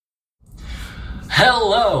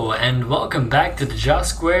Hello, and welcome back to the Jock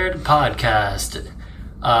Squared podcast.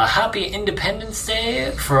 Happy Independence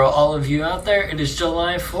Day for all of you out there. It is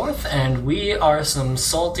July 4th, and we are some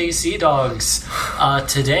salty sea dogs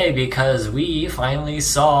today because we finally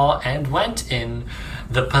saw and went in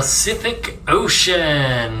the Pacific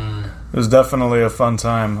Ocean. It was definitely a fun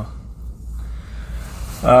time.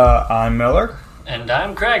 I'm Miller. And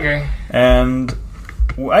I'm Kreger. And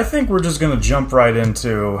I think we're just going to jump right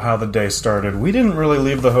into how the day started. We didn't really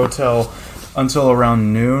leave the hotel until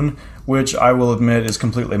around noon, which I will admit is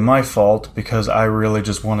completely my fault because I really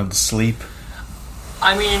just wanted to sleep.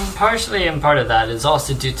 I mean, partially and part of that is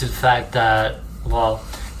also due to the fact that, well,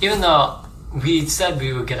 even though we said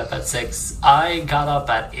we would get up at 6, I got up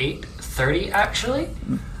at 8:30 actually.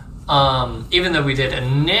 Even though we did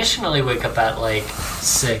initially wake up at like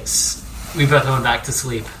 6, we both went back to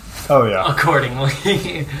sleep. Oh, yeah.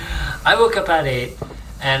 Accordingly. I woke up at 8,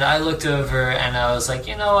 and I looked over, and I was like,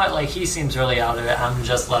 you know what? Like, he seems really out of it. I'm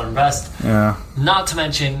just let him rest. Yeah. Not to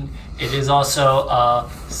mention, it is also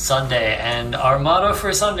Sunday, and our motto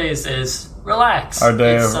for Sundays is relax.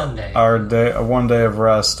 Sunday. One day of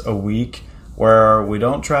rest a week where we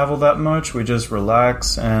don't travel that much. We just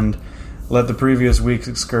relax and let the previous week's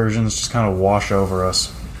excursions just kind of wash over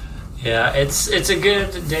us. Yeah, it's a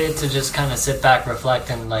good day to just kind of sit back, reflect,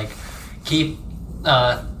 and like keep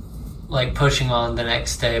pushing on the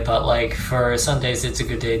next day. But like for Sundays, it's a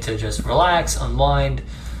good day to just relax, unwind,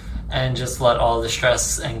 and just let all the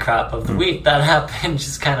stress and crap of the week that happened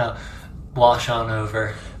just kind of wash on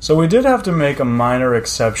over. So we did have to make a minor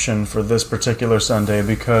exception for this particular Sunday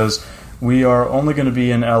because we are only going to be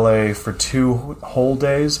in LA for 2 whole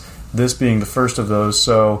days, this being the first of those.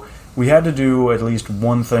 So we had to do at least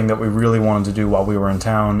one thing that we really wanted to do while we were in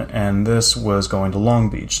town, and this was going to Long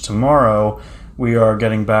Beach. Tomorrow, we are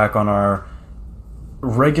getting back on our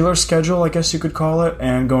regular schedule, I guess you could call it,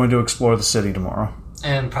 and going to explore the city tomorrow.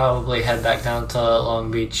 And probably head back down to Long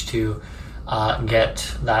Beach to get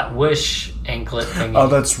that Wish anklet thingy. Oh,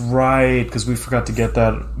 that's right, because we forgot to get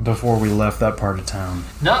that before we left that part of town.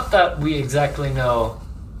 Not that we exactly know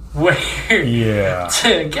where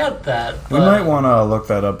to get that. We might want to look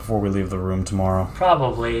that up before we leave the room tomorrow.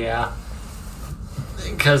 Probably, yeah.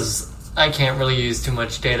 Because I can't really use too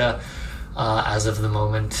much data as of the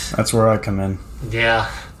moment. That's where I come in.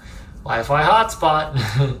 Yeah. Wi-Fi hotspot.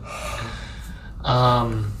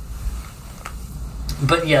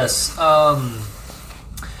 But yes,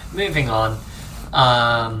 moving on.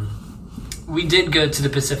 We did go to the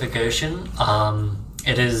Pacific Ocean.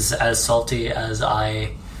 It is as salty as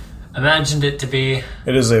I imagined it to be.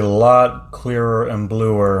 It is a lot clearer and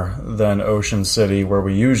bluer than Ocean City, where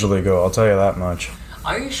we usually go, I'll tell you that much.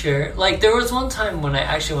 Are you sure? Like, there was one time when I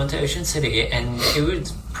actually went to Ocean City, and it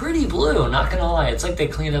was pretty blue, not gonna lie. It's like they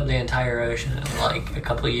cleaned up the entire ocean in, like, a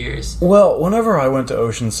couple of years. Well, whenever I went to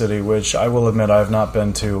Ocean City, which I will admit I have not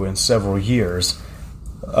been to in several years,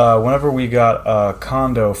 whenever we got a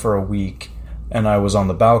condo for a week, and I was on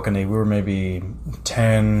the balcony, we were maybe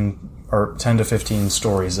 10 to 15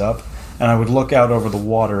 stories up, and I would look out over the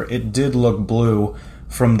water. It did look blue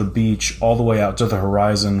from the beach all the way out to the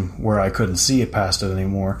horizon where I couldn't see it past it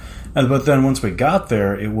anymore. But then once we got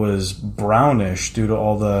there, it was brownish due to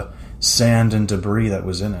all the sand and debris that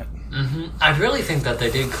was in it. Mm-hmm. I really think that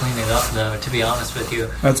they did clean it up, though, to be honest with you.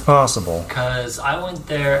 That's possible. Because I went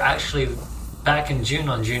there actually back in June,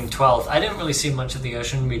 on June 12th. I didn't really see much of the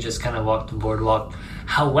ocean. We just kind of walked the boardwalk.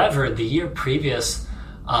 However, the year previous,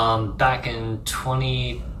 back in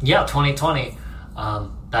 2020,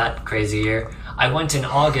 that crazy year, I went in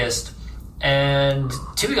August, and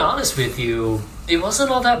to be honest with you, it wasn't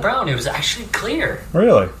all that brown. It was actually clear.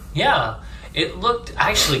 Really? Yeah. It looked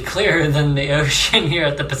actually clearer than the ocean here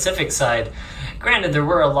at the Pacific side. Granted, there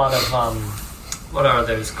were a lot of, what are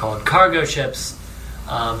those called? Cargo ships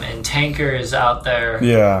and tankers out there.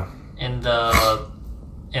 Yeah. In the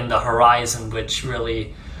horizon, which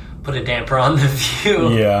really put a damper on the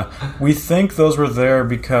view. Yeah. We think those were there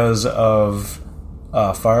because of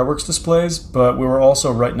fireworks displays, but we were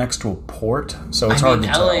also right next to a port, so it's hard to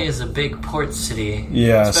tell. LA is a big port city,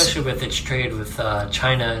 yes, especially with its trade with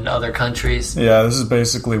China and other countries. Yeah, this is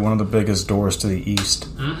basically one of the biggest doors to the east.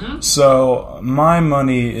 Mm-hmm. So my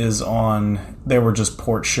money is on they were just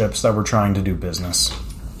port ships that were trying to do business.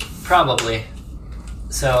 Probably.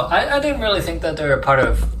 So I didn't really think that they were a part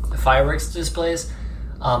of fireworks displays.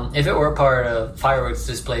 If it were a part of fireworks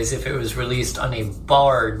displays, if it was released on a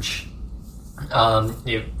barge,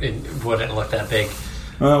 it wouldn't look that big.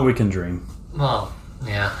 Well, we can dream. Well,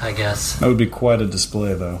 yeah, I guess. That would be quite a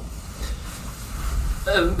display, though.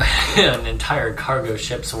 An entire cargo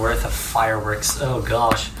ship's worth of fireworks. Oh,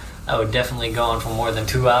 gosh. that would definitely go on for more than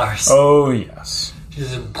 2 hours. Oh, yes.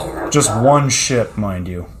 Just one ship, mind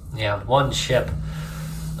you. Yeah, one ship.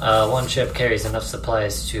 One ship carries enough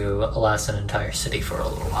supplies to last an entire city for a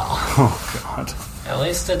little while. Oh, God. At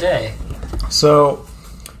least a day. So,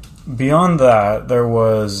 beyond that, there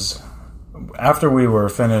was... After we were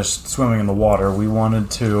finished swimming in the water, we wanted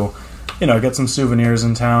to, get some souvenirs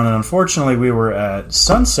in town, and unfortunately we were at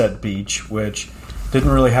Sunset Beach, which didn't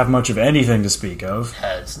really have much of anything to speak of.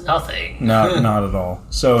 Has nothing. Not at all.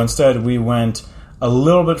 So instead we went a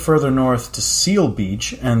little bit further north to Seal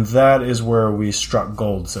Beach, and that is where we struck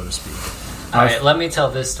gold, so to speak. Alright, let me tell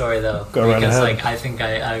this story, though. Go right ahead. Because, I think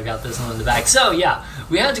I got this one in the back. So, yeah,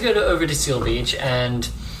 we had to go over to Seal Beach, and...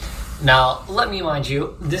 Now, let me mind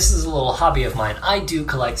you, this is a little hobby of mine. I do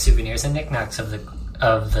collect souvenirs and knickknacks of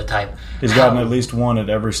the type. He's gotten at least one at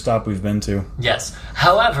every stop we've been to. Yes.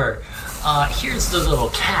 However, here's the little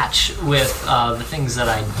catch with the things that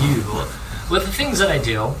I do. With the things that I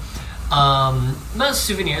do, most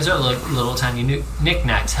souvenirs are little tiny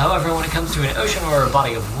knickknacks. However, when it comes to an ocean or a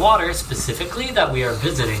body of water specifically that we are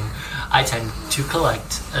visiting, I tend to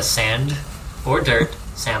collect a sand or dirt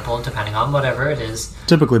sample, depending on whatever it is.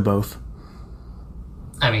 Typically both.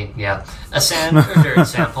 I mean, yeah. A sand or dirt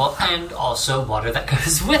sample, and also water that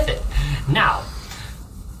goes with it. Now,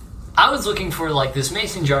 I was looking for, this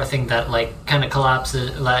mason jar thing that, kind of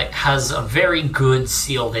collapses, has a very good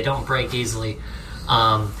seal. They don't break easily.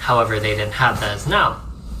 However, they didn't have those. Now,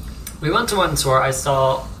 we went to one store. I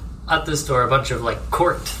saw at this store a bunch of,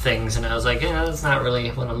 corked things, and I was like, that's not really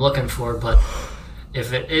what I'm looking for, but...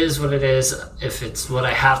 If it is what it is, if it's what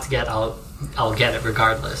I have to get, I'll get it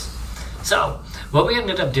regardless. So, what we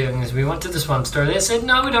ended up doing is we went to this one store. They said,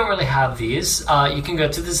 no, we don't really have these. You can go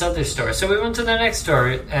to this other store. So we went to the next store,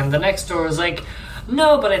 and the next store was like,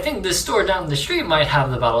 no, but I think this store down the street might have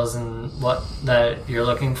the bottles and what that you're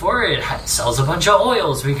looking for. It sells a bunch of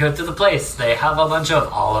oils. We go to the place. They have a bunch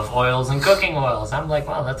of olive oils and cooking oils. I'm like,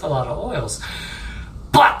 wow, that's a lot of oils.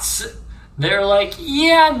 But... They're like,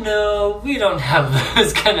 yeah, no, we don't have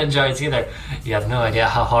those kind of jars either. You have no idea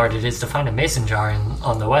how hard it is to find a mason jar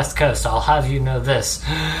on the West Coast. I'll have you know this.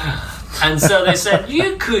 And so they said,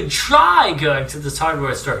 you could try going to this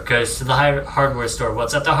hardware store. Goes to the hardware store.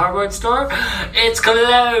 What's at the hardware store? It's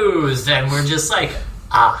closed. And we're just like,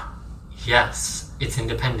 yes, it's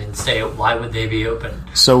Independence Day. Why would they be open?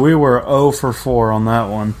 So we were 0 for 4 on that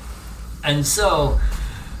one. And so...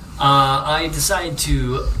 I decided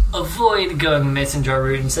to avoid going the mason jar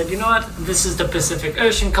route and said, you know what, this is the Pacific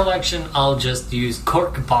Ocean collection, I'll just use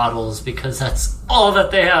cork bottles because that's all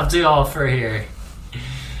that they have to offer here.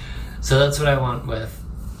 So that's what I went with.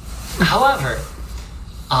 However,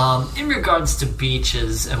 in regards to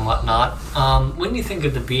beaches and whatnot, when you think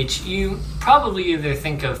of the beach, you probably either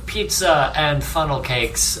think of pizza and funnel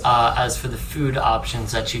cakes as for the food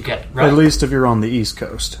options that you get, right? At least if you're on the East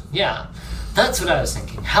Coast. Yeah. That's what I was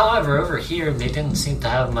thinking. However, over here, they didn't seem to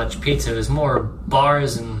have much pizza. It was more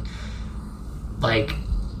bars and,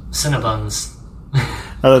 Cinnabons.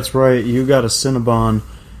 Oh, that's right. You got a Cinnabon,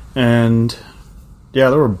 and, yeah,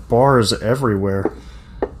 there were bars everywhere.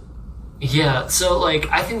 Yeah, so,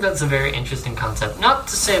 I think that's a very interesting concept. Not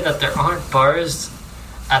to say that there aren't bars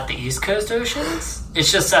at the East Coast oceans.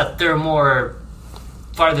 It's just that they're more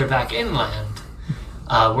farther back inland.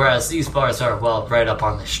 Whereas these bars are, right up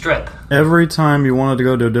on the strip. Every time you wanted to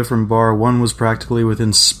go to a different bar, one was practically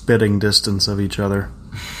within spitting distance of each other.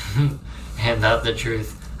 And that's the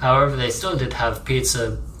truth. However, they still did have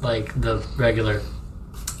pizza, the regular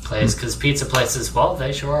place, because pizza places,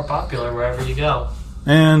 they sure are popular wherever you go.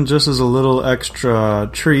 And just as a little extra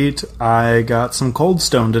treat, I got some Cold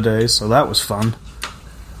Stone today, so that was fun.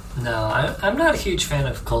 No, I'm not a huge fan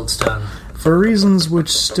of Cold Stone. For reasons which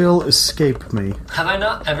still escape me. Have I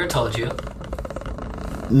not ever told you?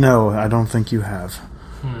 No, I don't think you have.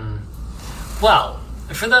 Well,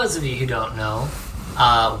 for those of you who don't know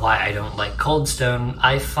why I don't like Cold Stone,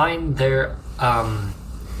 I find their,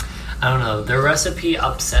 their recipe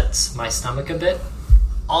upsets my stomach a bit.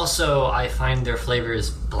 Also, I find their flavors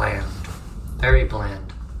bland. Very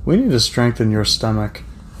bland. We need to strengthen your stomach.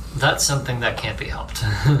 That's something that can't be helped.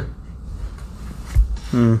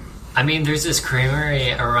 I mean, there's this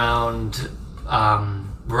creamery around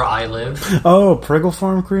where I live. Oh, Priggle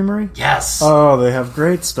Farm Creamery? Yes. Oh, they have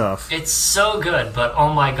great stuff. It's so good, but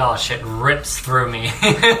oh my gosh, it rips through me.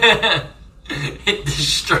 It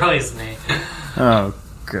destroys me. Oh,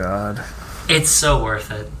 God. It's so worth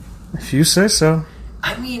it. If you say so.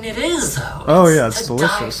 I mean, it is, though. Oh, yeah, it's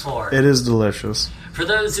delicious. Die for. It is delicious. For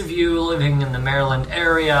those of you living in the Maryland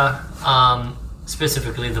area,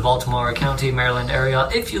 specifically the Baltimore County, Maryland area.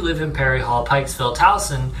 If you live in Perry Hall, Pikesville,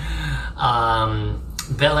 Towson,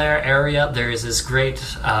 Bel Air area, there is this great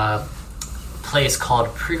place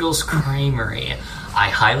called Priggle's Creamery. I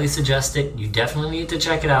highly suggest it. You definitely need to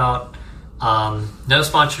check it out. No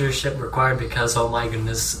sponsorship required because, oh my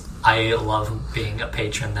goodness, I love being a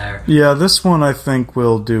patron there. Yeah, this one I think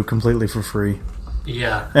we'll do completely for free.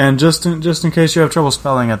 Yeah. And just in case you have trouble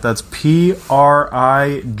spelling it, that's Prigel''S.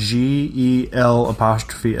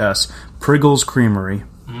 Priggle's Creamery.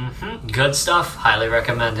 Mm-hmm. Good stuff. Highly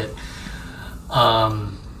recommend it.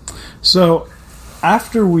 So,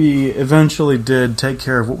 after we eventually did take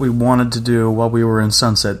care of what we wanted to do while we were in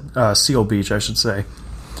Seal Beach, I should say,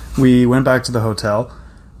 we went back to the hotel,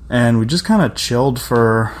 and we just kind of chilled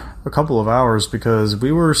for a couple of hours because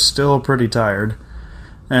we were still pretty tired.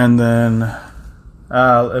 And then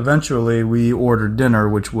eventually we ordered dinner,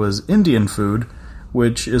 which was Indian food,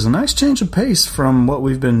 which is a nice change of pace from what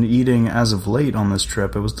we've been eating as of late on this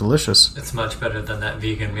trip. It was delicious. It's much better than that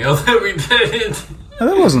vegan meal that we did.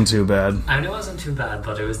 That wasn't too bad. I mean, it wasn't too bad,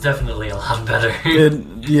 but it was definitely a lot better.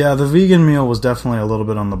 Yeah, the vegan meal was definitely a little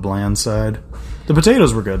bit on the bland side. The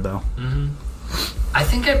potatoes were good, though. Mm-hmm. I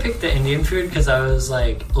think I picked the Indian food because I was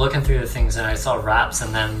like looking through the things and I saw wraps,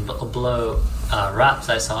 and then below wraps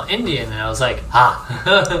I saw Indian, and I was like,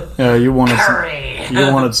 yeah, you wanted curry.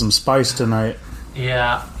 You wanted some spice tonight.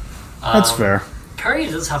 Yeah, that's fair. Curry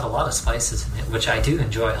does have a lot of spices in it, which I do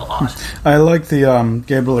enjoy a lot. I like the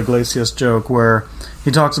Gabriel Iglesias joke where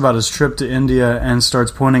he talks about his trip to India and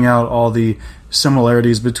starts pointing out all the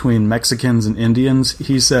similarities between Mexicans and Indians.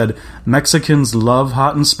 He said, Mexicans love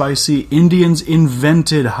hot and spicy, Indians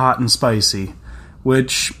invented hot and spicy,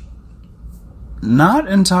 which, not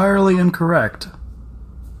entirely incorrect.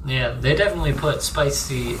 Yeah, they definitely put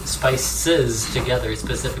spices together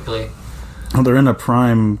specifically. Well, they're in a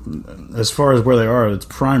prime, as far as where they are, it's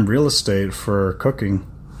prime real estate for cooking.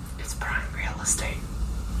 It's prime real estate.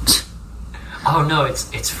 Oh no,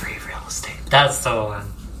 it's free real estate. That's the one.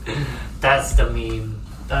 That's the meme.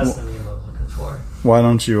 That's the meme I'm looking for. Why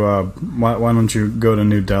don't you go to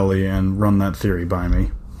New Delhi and run that theory by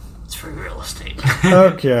me? It's free real estate.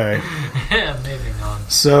 Okay. Moving on.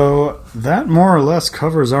 So that more or less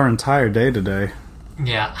covers our entire day today.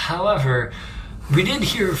 Yeah. However, we did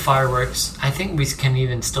hear fireworks. I think we can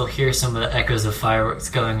even still hear some of the echoes of fireworks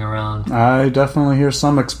going around. I definitely hear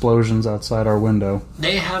some explosions outside our window.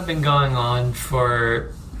 They have been going on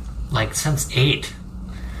for since 8.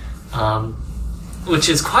 Which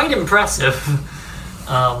is quite impressive.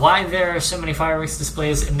 Why there are so many fireworks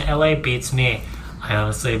displays in LA beats me. I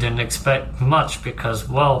honestly didn't expect much because,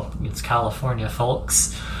 well, it's California,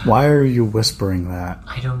 folks. Why are you whispering that?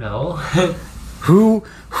 I don't know.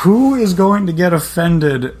 Who is going to get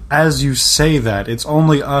offended as you say that? It's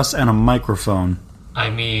only us and a microphone. I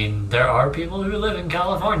mean, there are people who live in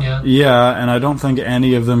California. Yeah, and I don't think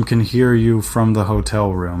any of them can hear you from the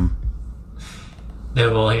hotel room. They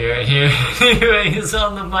will hear it here anyways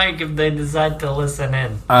on the mic if they decide to listen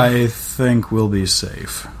in. I think we'll be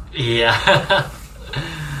safe. Yeah.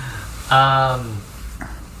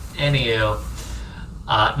 Anywho,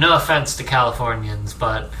 no offense to Californians,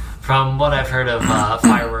 but from what I've heard of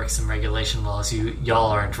fireworks and regulation laws,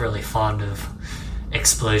 y'all aren't really fond of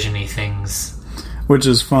explosion-y things. Which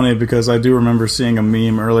is funny because I do remember seeing a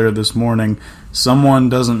meme earlier this morning. Someone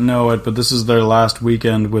doesn't know it, but this is their last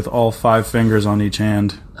weekend with all 5 fingers on each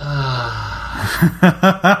hand.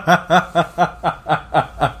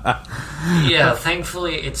 Yeah,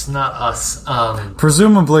 thankfully it's not us.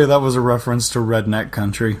 Presumably that was a reference to redneck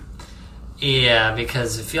country. Yeah,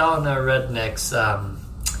 because if y'all know rednecks,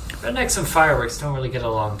 rednecks and fireworks don't really get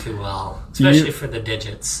along too well, especially for the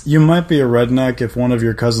digits. You might be a redneck if one of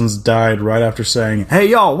your cousins died right after saying, "Hey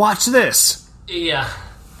y'all, watch this!" Yeah.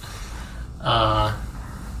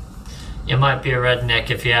 You might be a redneck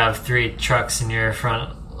if you have 3 trucks in your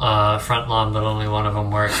front lawn, but only one of them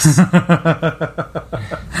works.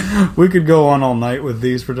 We could go on all night with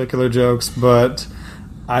these particular jokes, but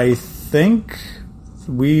I think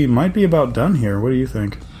we might be about done here. What do you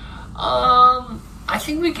think? I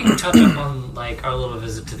think we can touch up on our little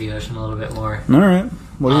visit to the ocean a little bit more. All right.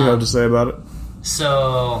 What do you have to say about it?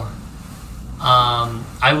 So,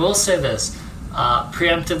 I will say this.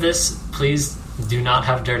 Preemptive this, please do not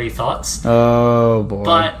have dirty thoughts. Oh, boy.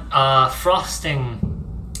 But frosting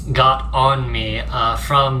got on me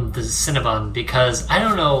from the Cinnabon because I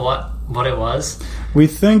don't know what it was. We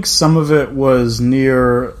think some of it was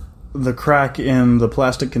near the crack in the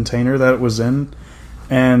plastic container that it was in,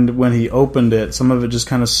 and when he opened it, some of it just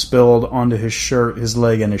kind of spilled onto his shirt, his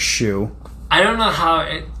leg, and his shoe. I don't know how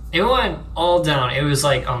it went all down. It was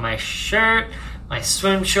on my shirt, my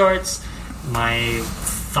swim shorts, my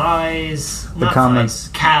thighs,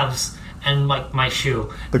 calves, and like my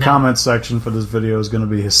shoe. The comment section for this video is going to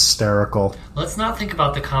be hysterical. Let's not think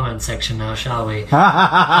about the comment section now, shall we?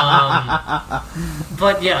 But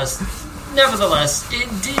yes, nevertheless, it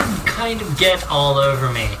did kind of get all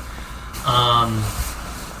over me.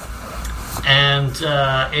 And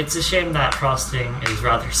it's a shame that frosting is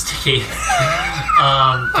rather sticky.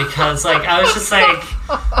 Because, like, I was just like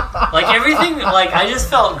everything, like, I just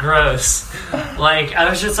felt gross. Like, I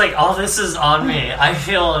was just like, all this is on me. I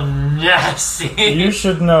feel nasty. You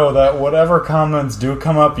should know that whatever comments do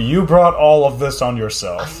come up, you brought all of this on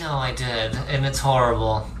yourself. I know I did, and it's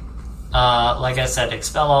horrible. Like I said,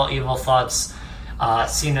 expel all evil thoughts.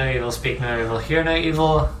 See no evil, speak no evil, hear no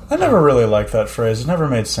evil. I never really liked that phrase. It never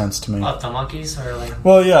made sense to me. What, the monkeys? Or like...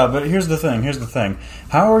 Well, yeah, but here's the thing.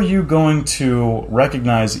 How are you going to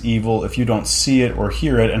recognize evil if you don't see it or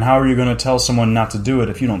hear it? And how are you going to tell someone not to do it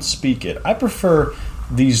if you don't speak it? I prefer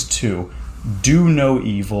these two. Do no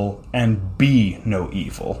evil and be no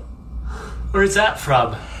evil. Where's that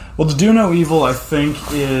from? Well, the do no evil, I think,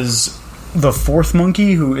 is the fourth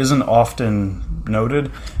monkey, who isn't often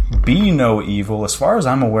noted. Be no evil, as far as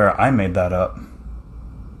I'm aware, I made that up.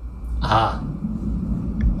 Ah.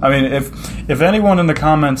 I mean, if anyone in the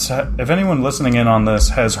comments, if anyone listening in on this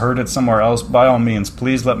has heard it somewhere else, by all means,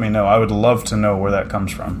 please let me know. I would love to know where that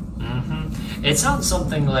comes from. Mm-hmm. It sounds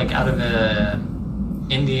something like out of a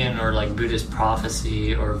Indian or like Buddhist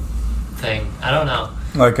prophecy or thing. I don't know.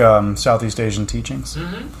 Like Southeast Asian teachings?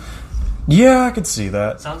 Mm-hmm. Yeah, I could see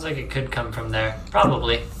that. Sounds like it could come from there.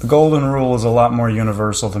 Probably. The golden rule is a lot more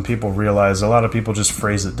universal than people realize. A lot of people just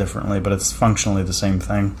phrase it differently, but it's functionally the same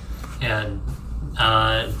thing. Yeah.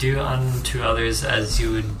 Do unto others as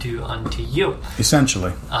you would do unto you.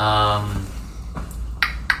 Essentially.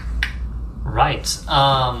 Right.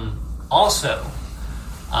 Also,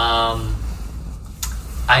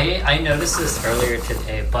 I noticed this earlier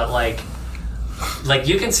today, but like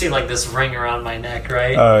you can see like this ring around my neck,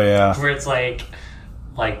 right? Oh yeah. Where it's like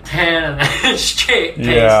tan and then straight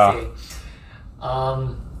pasty. Yeah.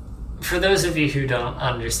 For those of you who don't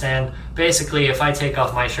understand, basically if I take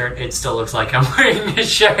off my shirt, it still looks like I'm wearing a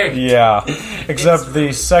shirt. Yeah. Except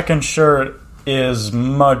the second shirt is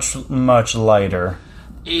much, much lighter.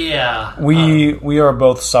 Yeah. We are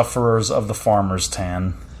both sufferers of the farmer's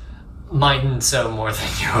tan. Mine so more than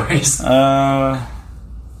yours.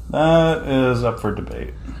 That is up for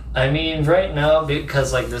debate. I mean, right now,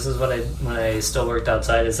 because like this is what when I still worked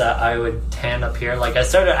outside, is that I would tan up here. Like I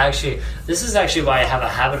started this is actually why I have a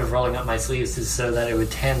habit of rolling up my sleeves, is so that it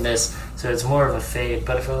would tan this, so it's more of a fade.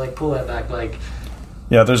 But if I like pull that back, like...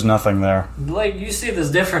 Yeah, there's nothing there. Like, you see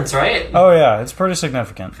this difference, right? Oh yeah, it's pretty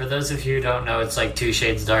significant. For those of you who don't know, it's like 2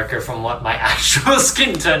 shades darker from what my actual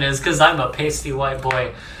skin tone is, because I'm a pasty white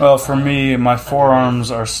boy. Well, for me, my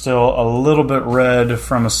forearms are still a little bit red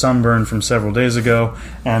from a sunburn from several days ago,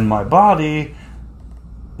 and my body...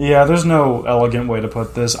 Yeah, there's no elegant way to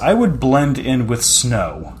put this. I would blend in with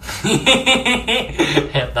snow.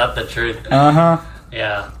 Yeah, that's the truth. Uh-huh.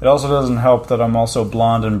 Yeah. It also doesn't help that I'm also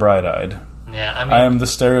blonde and bright-eyed. Yeah, I mean... I am the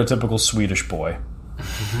stereotypical Swedish boy.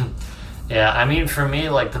 Yeah, I mean, for me,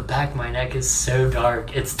 like, the back of my neck is so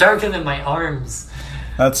dark. It's darker than my arms.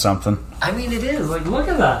 That's something. I mean, it is. Like, look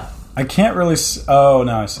at that. I can't really see... Oh,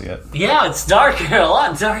 now I see it. Yeah, it's darker. A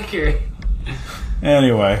lot darker.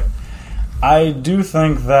 Anyway, I do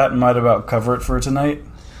think that might about cover it for tonight.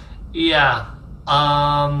 Yeah.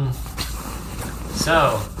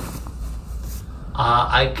 So,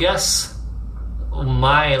 I guess...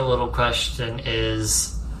 my little question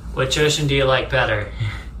is, which ocean do you like better?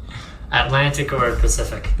 Atlantic or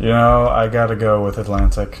Pacific? You know, I gotta go with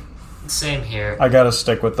Atlantic. Same here. I gotta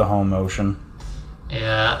stick with the home ocean.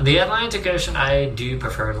 Yeah, the Atlantic Ocean, I do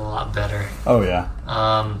prefer it a lot better. Oh, yeah.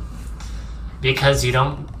 Because you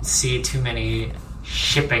don't see too many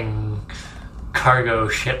shipping cargo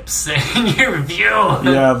ships in your view.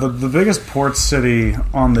 Yeah, the biggest port city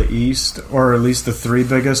on the east, or at least the 3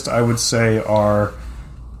 biggest, I would say, are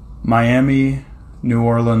Miami, New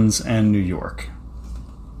Orleans, and New York.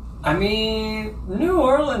 I mean, New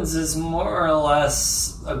Orleans is more or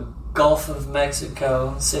less a Gulf of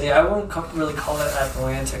Mexico city. I wouldn't really call it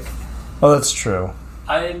Atlantic. Oh, that's true.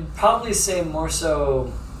 I'd probably say more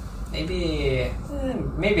so, maybe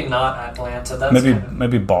not Atlanta. That's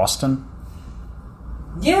maybe Boston.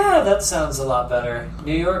 Yeah, that sounds a lot better.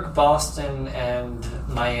 New York, Boston, and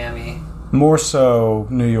Miami. More so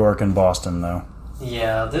New York and Boston, though.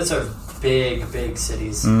 Yeah, those are big, big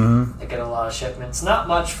cities. Mm-hmm. They get a lot of shipments. Not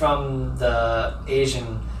much from the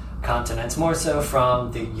Asian continents, more so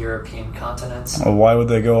from the European continents. Well, why would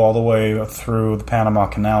they go all the way through the Panama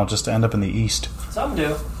Canal just to end up in the east? Some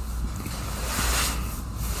do.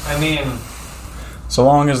 I mean, so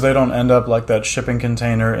long as they don't end up like that shipping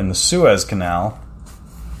container in the Suez Canal.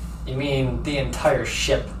 you mean the entire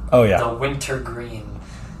ship. Oh, yeah. The Wintergreen.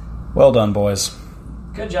 Well done, boys.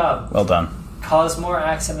 Good job. Well done. Caused more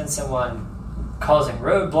accidents than one. Causing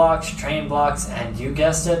roadblocks, train blocks, and you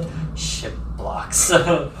guessed it, ship blocks.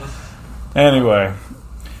 Anyway,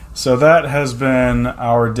 so that has been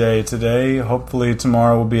our day today. Hopefully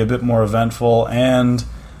tomorrow will be a bit more eventful and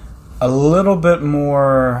a little bit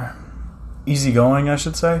more easygoing, I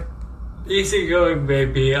should say. Easygoing may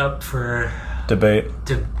be up for Debate.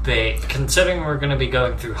 considering we're going to be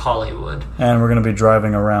going through Hollywood. And we're going to be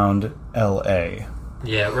driving around L.A.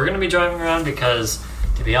 Yeah, we're going to be driving around because,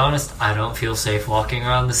 to be honest, I don't feel safe walking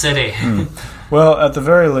around the city. Well, at the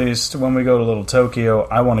very least, when we go to Little Tokyo,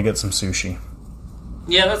 I want to get some sushi.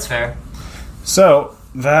 Yeah, that's fair. So,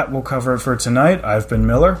 that will cover it for tonight. I've been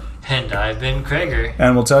Miller. And I've been Krager.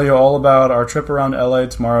 And we'll tell you all about our trip around LA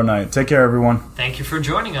tomorrow night. Take care, everyone. Thank you for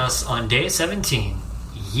joining us on day 17.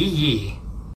 Yee yee.